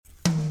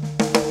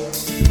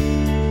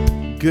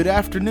Good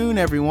afternoon,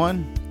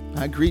 everyone.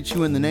 I greet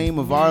you in the name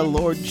of our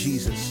Lord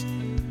Jesus.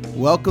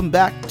 Welcome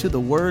back to the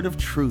Word of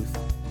Truth.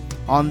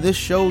 On this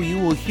show, you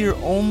will hear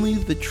only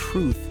the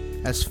truth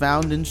as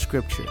found in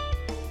Scripture.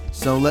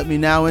 So let me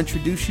now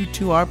introduce you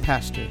to our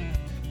pastor.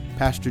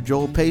 Pastor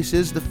Joel Pace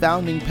is the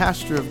founding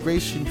pastor of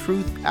Grace and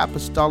Truth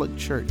Apostolic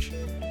Church.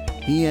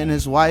 He and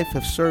his wife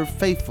have served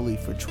faithfully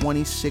for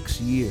 26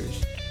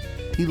 years.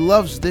 He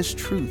loves this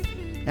truth,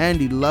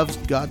 and he loves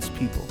God's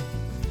people.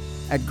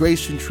 At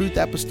Grace and Truth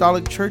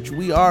Apostolic Church,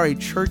 we are a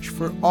church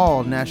for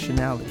all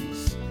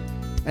nationalities.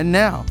 And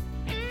now,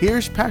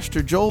 here's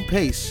Pastor Joel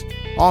Pace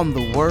on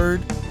the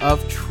Word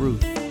of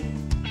Truth.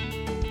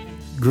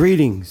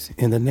 Greetings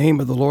in the name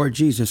of the Lord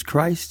Jesus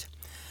Christ.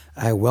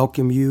 I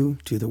welcome you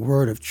to the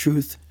Word of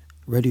Truth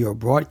radio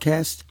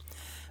broadcast.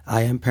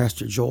 I am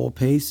Pastor Joel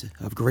Pace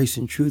of Grace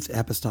and Truth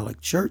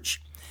Apostolic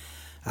Church.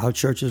 Our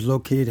church is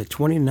located at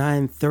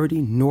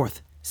 2930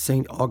 North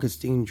St.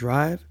 Augustine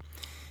Drive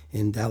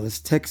in Dallas,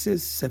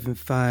 Texas,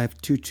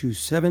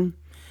 75227.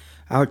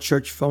 Our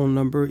church phone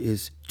number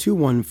is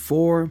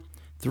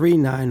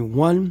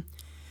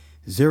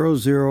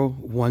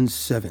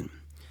 214-391-0017.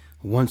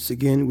 Once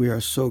again, we are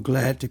so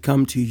glad to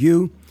come to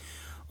you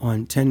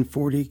on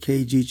 1040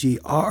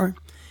 KGGR,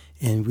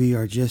 and we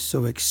are just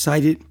so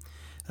excited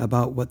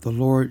about what the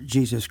Lord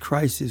Jesus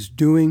Christ is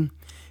doing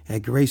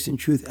at Grace and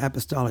Truth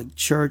Apostolic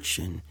Church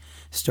and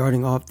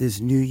starting off this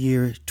new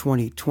year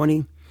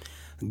 2020.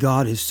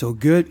 God is so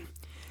good,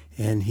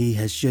 and he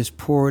has just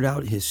poured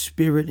out his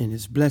Spirit and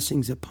his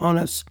blessings upon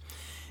us,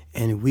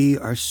 and we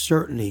are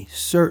certainly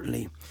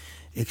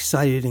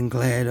excited and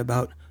glad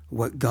about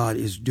what God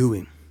is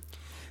doing.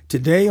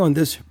 Today on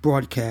this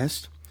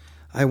broadcast,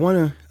 I want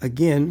to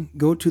again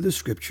go to the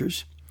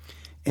Scriptures,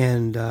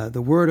 and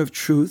the Word of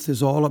Truth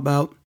is all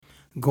about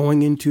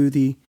going into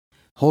the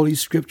Holy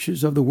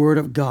Scriptures of the Word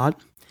of God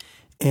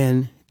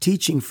and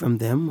teaching from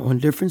them on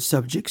different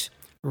subjects,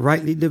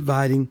 rightly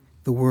dividing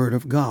the Word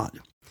of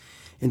God.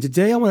 And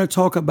today I want to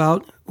talk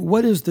about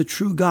what is the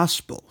true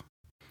gospel.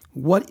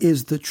 What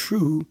is the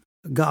true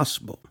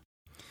gospel?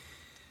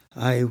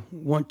 I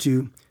want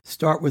to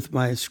start with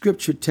my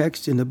scripture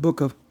text in the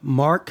book of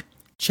Mark,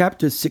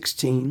 chapter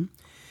 16,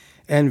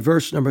 and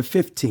verse number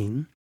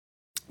 15.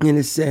 And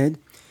it said,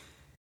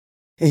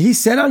 "And he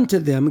said unto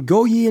them,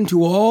 Go ye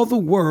into all the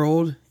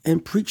world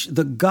and preach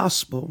the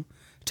gospel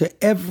to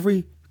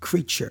every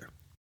creature."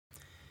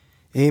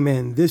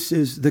 Amen. This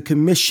is the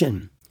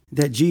commission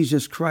that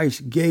Jesus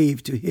Christ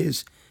gave to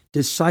his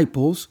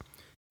disciples,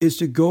 is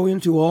to go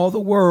into all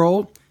the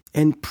world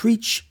and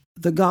preach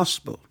the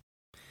gospel.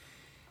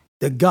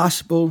 The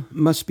gospel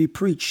must be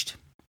preached.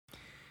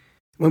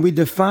 When we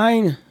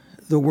define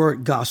the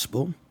word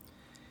gospel,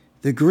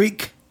 the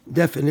Greek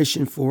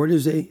definition for it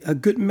is a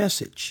good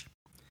message.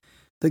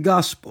 The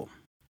gospel.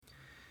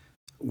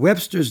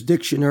 Webster's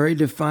dictionary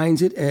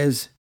defines it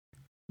as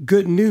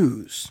good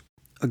news,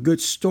 a good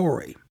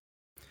story.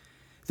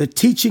 The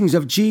teachings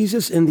of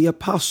Jesus and the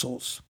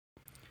apostles,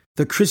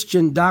 the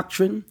Christian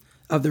doctrine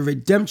of the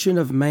redemption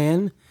of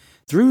man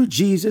through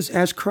Jesus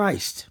as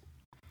Christ.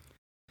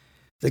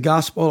 The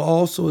gospel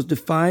also is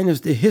defined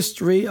as the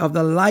history of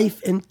the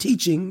life and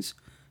teachings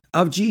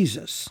of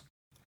Jesus,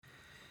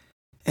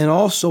 and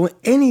also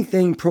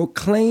anything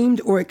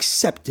proclaimed or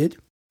accepted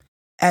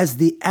as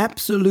the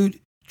absolute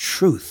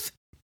truth,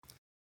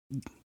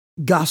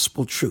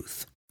 gospel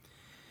truth.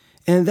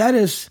 And that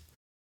is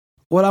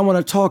what I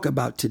want to talk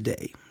about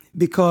today,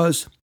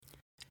 because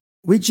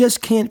we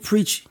just can't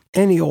preach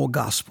any old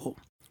gospel.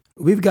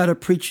 We've got to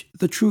preach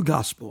the true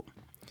gospel.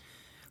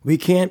 We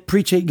can't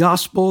preach a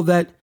gospel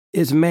that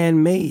is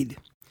man-made.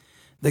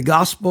 The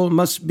gospel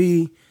must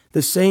be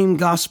the same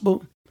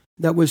gospel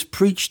that was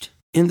preached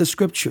in the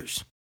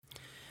Scriptures.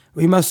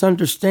 We must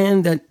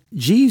understand that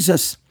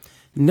Jesus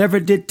never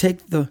did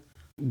take the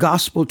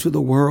gospel to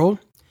the world.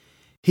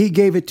 He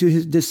gave it to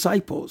his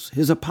disciples,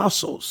 his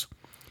apostles.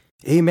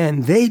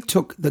 Amen. They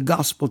took the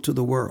gospel to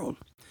the world.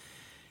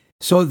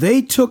 So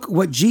they took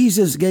what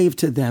Jesus gave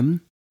to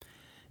them,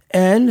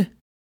 and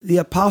the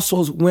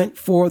apostles went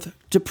forth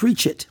to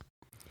preach it.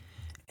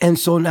 And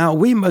so now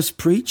we must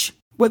preach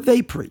what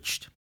they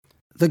preached,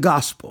 the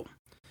gospel,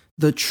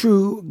 the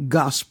true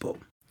gospel.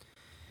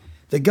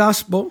 The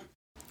gospel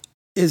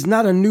is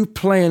not a new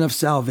plan of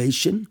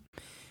salvation.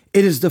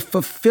 It is the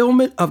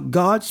fulfillment of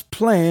God's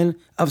plan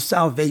of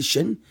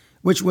salvation,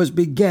 which was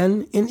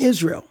begun in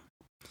Israel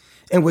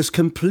and was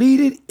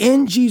completed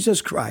in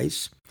Jesus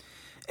Christ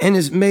and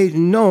is made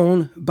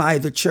known by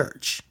the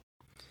church.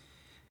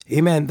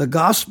 Amen. The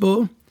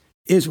gospel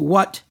is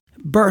what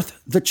birthed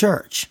the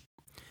church.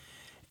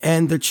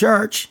 And the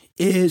church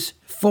is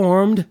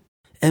formed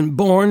and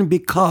born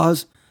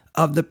because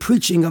of the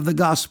preaching of the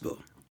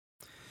gospel.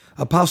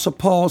 Apostle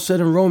Paul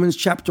said in Romans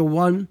chapter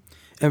 1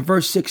 and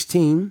verse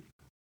 16,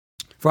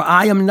 "For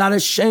I am not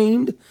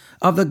ashamed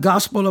of the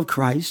gospel of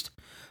Christ,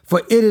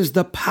 for it is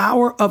the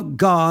power of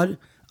God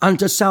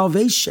unto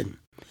salvation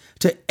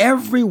to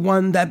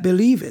everyone that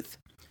believeth,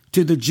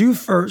 to the Jew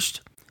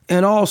first,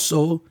 and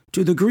also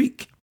to the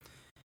Greek.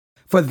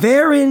 For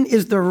therein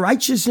is the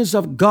righteousness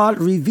of God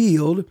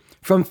revealed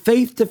from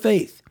faith to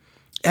faith,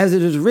 as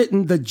it is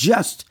written, the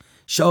just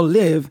shall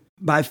live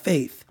by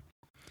faith.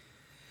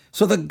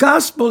 So the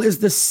gospel is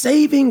the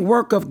saving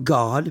work of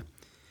God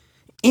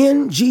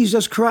in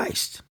Jesus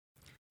Christ,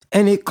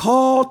 and a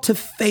call to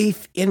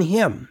faith in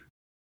him.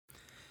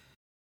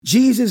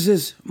 Jesus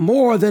is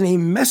more than a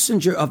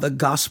messenger of the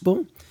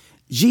gospel.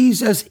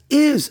 Jesus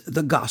is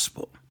the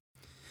gospel.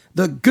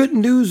 The good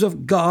news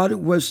of God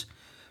was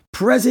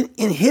present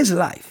in his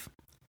life,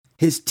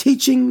 his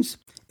teachings,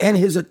 and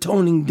his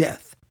atoning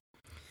death.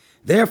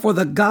 Therefore,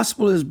 the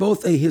gospel is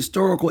both a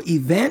historical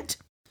event,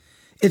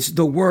 it's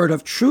the word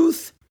of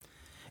truth,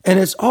 and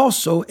it's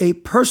also a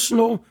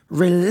personal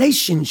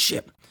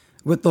relationship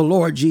with the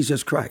Lord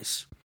Jesus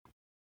Christ.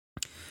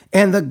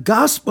 And the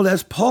gospel,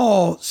 as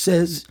Paul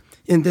says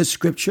in this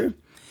scripture,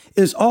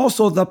 is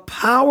also the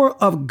power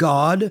of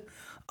God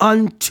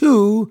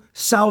unto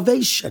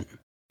salvation.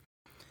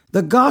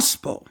 The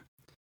gospel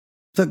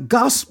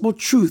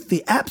truth,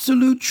 the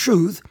absolute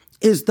truth,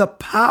 is the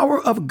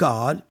power of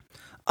God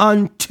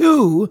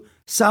unto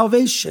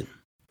salvation.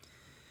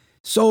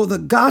 So the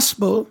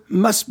gospel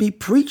must be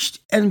preached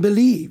and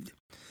believed.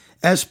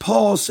 As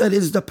Paul said, it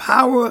is the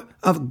power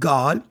of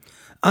God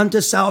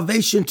unto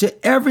salvation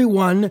to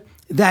everyone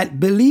that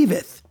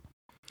believeth.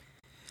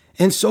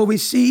 And so we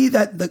see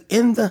that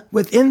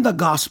within the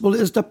gospel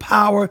is the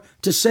power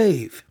to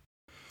save.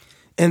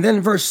 And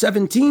then verse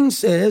 17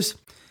 says,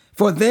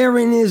 for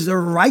therein is the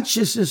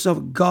righteousness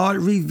of God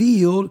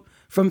revealed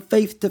from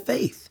faith to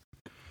faith.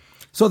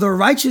 So the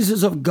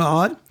righteousness of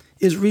God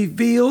is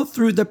revealed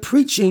through the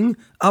preaching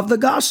of the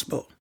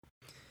gospel.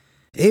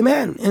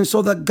 Amen. And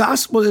so the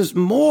gospel is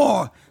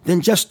more than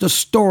just the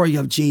story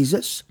of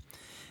Jesus.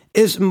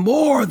 It's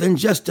more than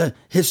just a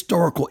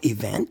historical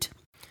event.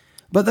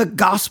 But the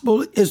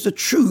gospel is the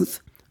truth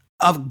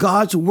of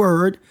God's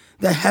word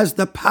that has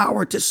the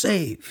power to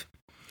save.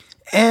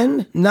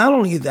 And not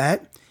only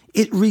that,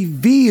 it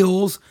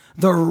reveals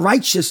the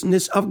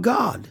righteousness of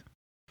God.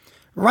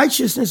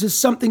 Righteousness is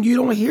something you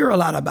don't hear a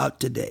lot about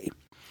today.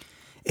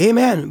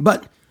 Amen.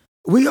 But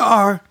we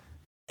are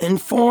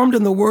informed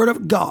in the word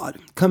of God,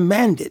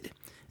 commanded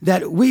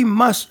that we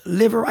must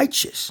live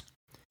righteous.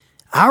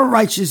 Our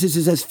righteousness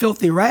is as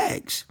filthy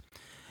rags.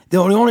 The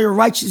only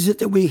righteousness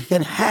that we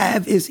can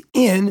have is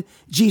in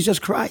Jesus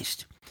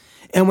Christ.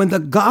 And when the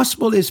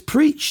gospel is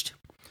preached,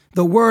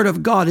 the word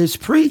of God is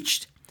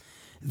preached,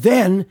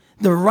 then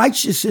the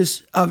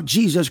righteousness of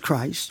Jesus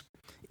Christ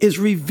is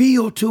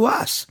revealed to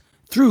us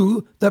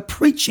through the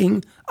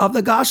preaching of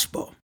the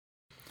gospel.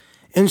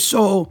 And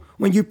so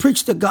when you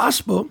preach the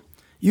gospel,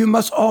 you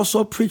must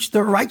also preach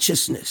the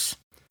righteousness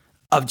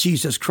of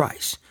Jesus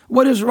Christ.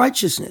 What is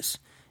righteousness?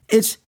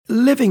 It's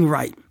living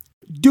right,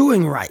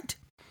 doing right.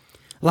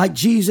 Like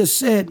Jesus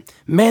said,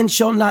 man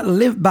shall not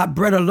live by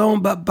bread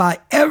alone, but by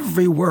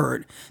every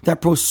word that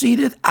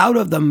proceedeth out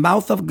of the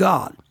mouth of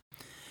God.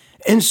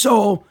 And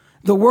so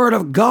the word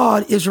of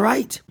God is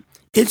right.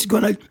 It's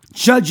going to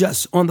judge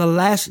us on the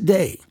last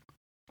day,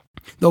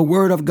 the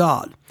word of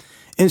God.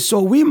 And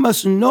so we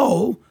must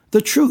know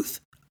the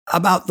truth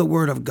about the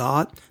word of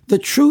God, the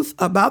truth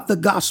about the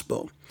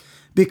gospel,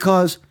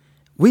 because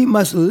we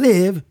must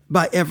live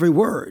by every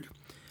word,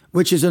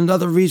 which is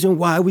another reason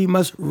why we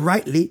must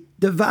rightly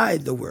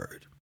divide the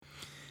word.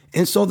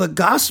 And so the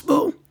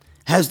gospel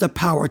has the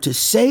power to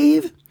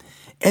save,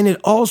 and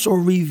it also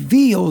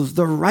reveals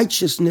the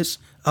righteousness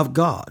of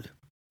God.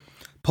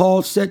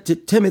 Paul said to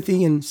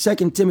Timothy in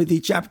 2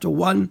 Timothy chapter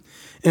 1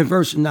 and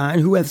verse 9,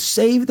 who hath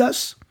saved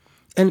us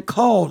and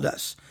called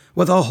us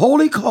with a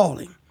holy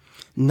calling,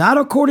 not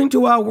according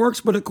to our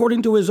works, but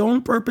according to his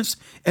own purpose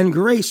and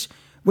grace,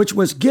 which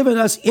was given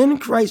us in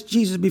Christ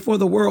Jesus before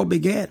the world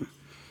began,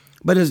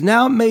 but is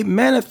now made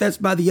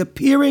manifest by the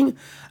appearing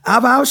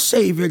of our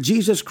Savior,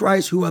 Jesus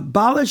Christ, who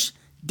abolished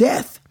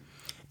death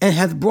and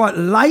hath brought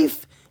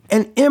life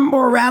and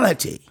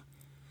immortality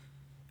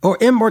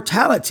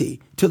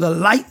to the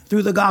light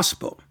through the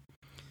gospel.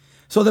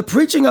 So the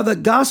preaching of the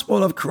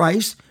gospel of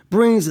Christ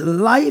brings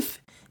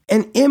life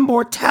and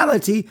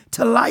immortality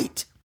to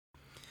light.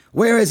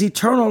 Whereas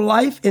eternal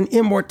life and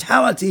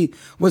immortality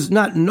was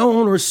not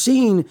known or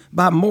seen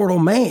by mortal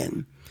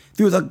man,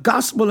 through the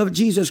gospel of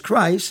Jesus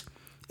Christ,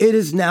 it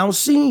is now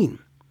seen.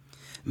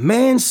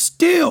 Man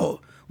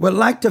still would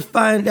like to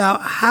find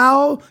out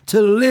how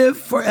to live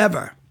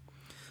forever.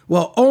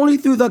 Well, only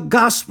through the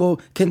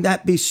gospel can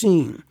that be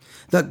seen.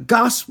 The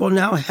gospel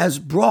now has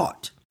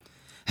brought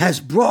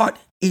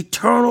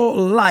eternal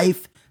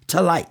life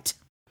to light.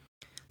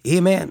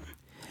 Amen.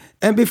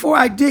 And before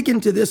I dig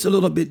into this a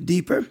little bit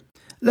deeper,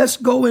 let's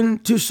go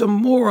into some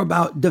more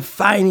about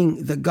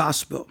defining the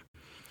gospel.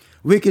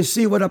 We can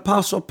see what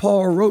Apostle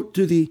Paul wrote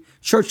to the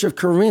church of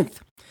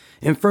Corinth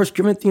in 1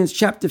 Corinthians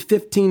chapter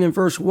 15 and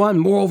verse 1.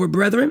 Moreover,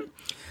 brethren,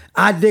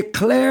 I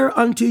declare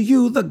unto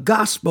you the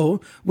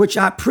gospel which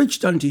I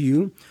preached unto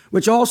you,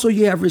 which also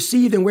ye have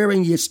received and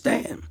wherein ye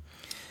stand,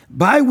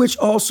 by which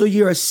also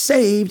ye are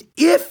saved,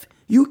 if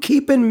you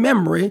keep in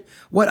memory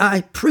what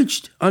I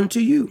preached unto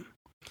you,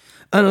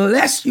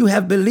 unless you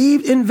have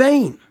believed in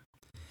vain.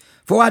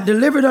 For I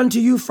delivered unto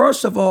you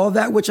first of all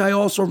that which I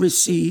also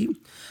received,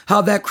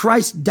 how that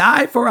Christ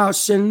died for our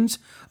sins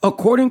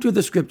according to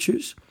the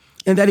Scriptures,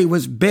 and that he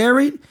was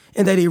buried,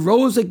 and that he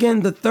rose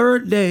again the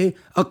third day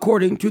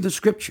according to the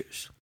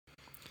Scriptures.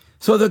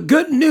 So the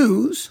good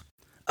news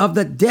of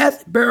the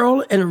death,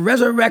 burial, and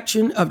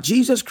resurrection of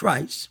Jesus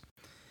Christ,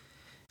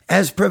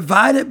 as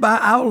provided by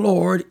our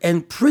Lord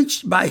and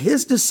preached by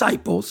his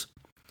disciples,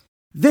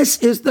 this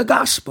is the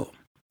gospel.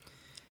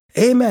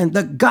 Amen.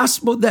 The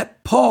gospel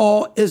that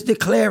Paul is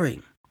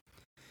declaring.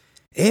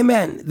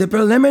 Amen. The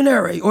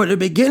preliminary or the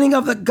beginning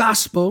of the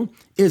gospel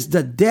is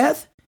the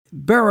death,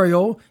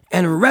 burial,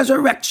 and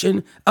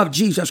resurrection of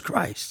Jesus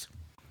Christ.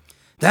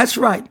 That's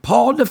right.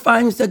 Paul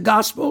defines the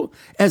gospel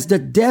as the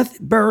death,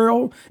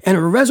 burial,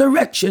 and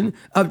resurrection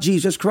of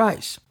Jesus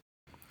Christ.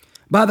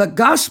 By the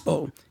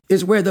gospel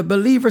is where the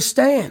believer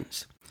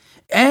stands,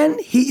 and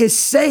he is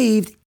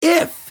saved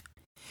if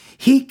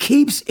he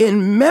keeps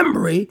in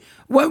memory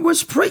what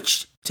was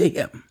preached to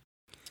him.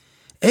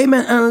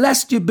 Amen.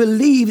 Unless you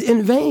believe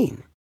in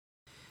vain.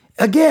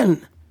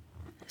 Again,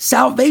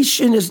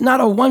 salvation is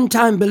not a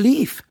one-time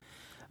belief,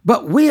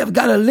 but we have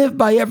got to live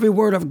by every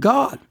word of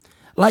God.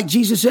 Like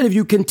Jesus said, if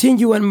you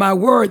continue in my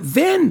word,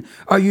 then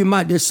are you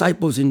my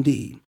disciples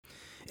indeed.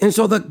 And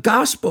so the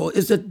gospel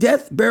is the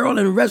death, burial,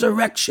 and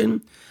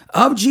resurrection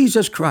of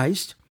Jesus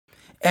Christ,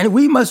 and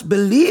we must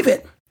believe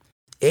it.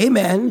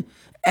 Amen.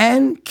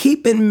 And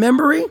keep in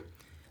memory,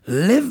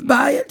 live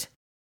by it,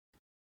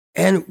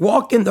 and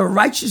walk in the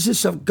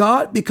righteousness of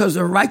God, because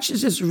the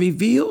righteousness is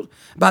revealed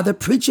by the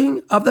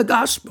preaching of the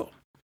gospel.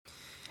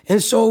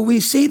 And so we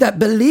see that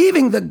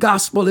believing the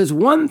gospel is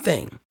one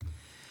thing,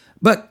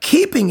 but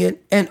keeping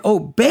it and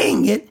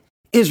obeying it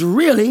is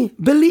really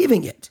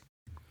believing it.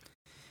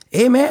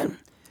 Amen.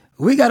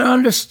 We got to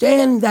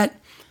understand that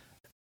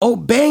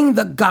obeying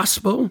the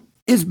gospel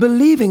is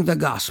believing the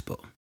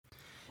gospel.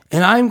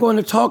 And I'm going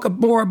to talk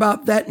more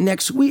about that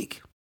next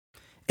week.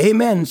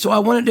 Amen. So I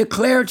want to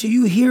declare to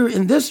you here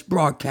in this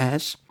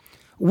broadcast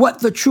what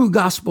the true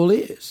gospel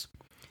is.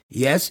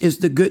 Yes, it's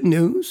the good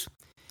news.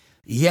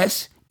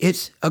 Yes,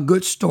 it's a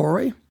good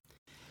story.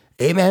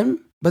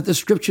 Amen. But the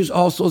scriptures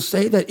also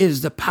say that it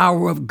is the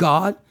power of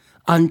God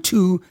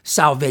unto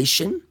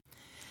salvation,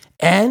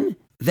 and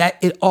that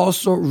it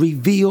also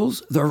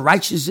reveals the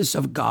righteousness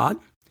of God.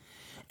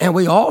 And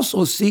we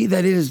also see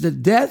that it is the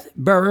death,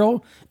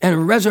 burial,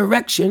 and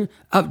resurrection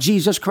of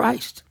Jesus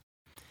Christ.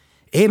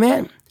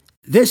 Amen.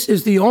 This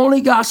is the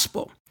only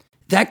gospel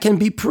that can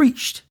be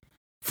preached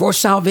for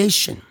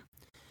salvation.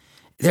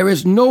 There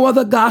is no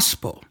other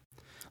gospel.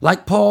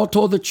 Like Paul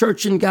told the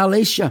church in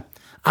Galatia,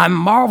 I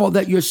marvel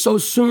that you're so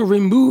soon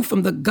removed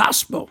from the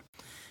gospel,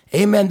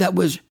 amen, that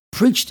was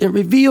preached and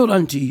revealed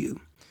unto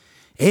you.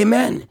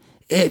 Amen.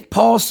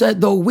 Paul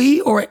said, though we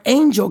or an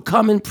angel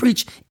come and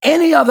preach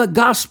any other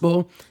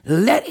gospel,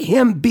 let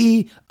him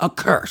be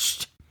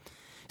accursed.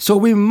 So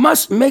we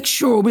must make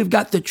sure we've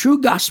got the true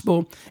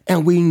gospel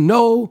and we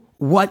know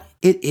what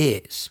it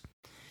is.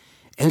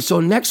 And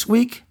so next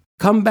week,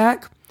 come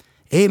back,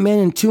 amen,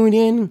 and tune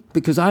in,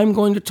 because I'm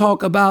going to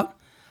talk about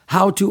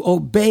how to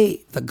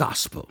obey the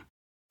gospel.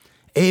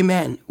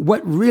 Amen.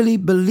 What really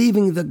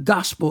believing the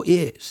gospel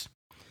is.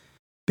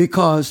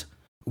 Because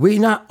we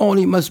not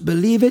only must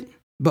believe it,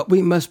 but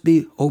we must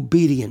be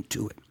obedient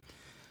to it.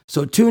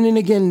 So tune in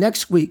again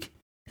next week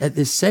at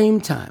the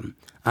same time.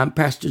 I'm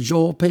Pastor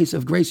Joel Pace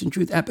of Grace and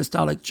Truth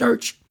Apostolic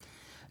Church.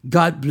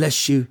 God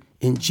bless you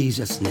in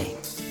Jesus' name.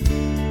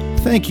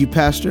 Thank you,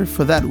 Pastor,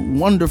 for that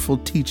wonderful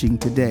teaching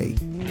today.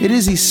 It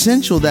is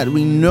essential that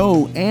we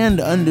know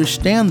and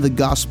understand the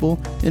gospel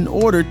in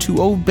order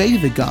to obey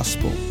the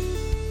gospel.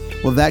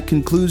 Well, that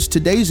concludes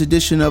today's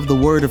edition of the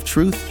Word of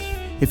Truth.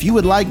 If you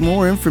would like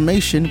more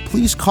information,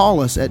 please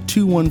call us at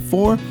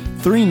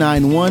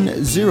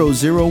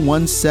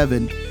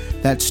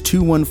 214-391-0017. That's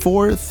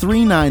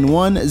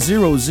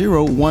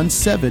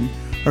 214-391-0017.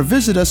 Or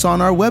visit us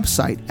on our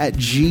website at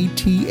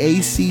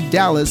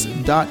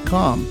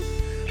gtacdallas.com.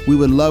 We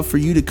would love for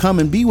you to come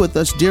and be with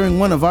us during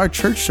one of our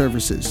church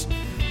services.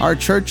 Our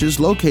church is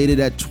located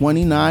at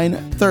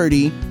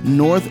 2930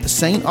 North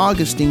St.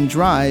 Augustine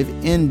Drive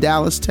in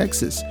Dallas,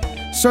 Texas.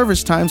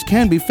 Service times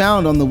can be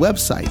found on the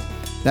website.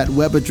 That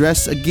web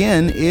address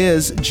again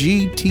is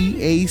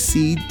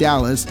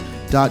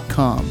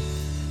gtacdallas.com.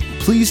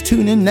 Please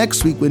tune in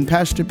next week when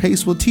Pastor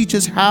Pace will teach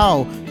us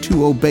how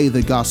to obey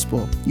the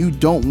gospel. You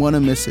don't want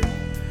to miss it.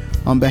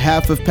 On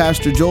behalf of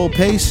Pastor Joel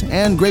Pace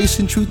and Grace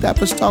and Truth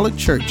Apostolic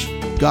Church,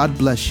 God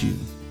bless you.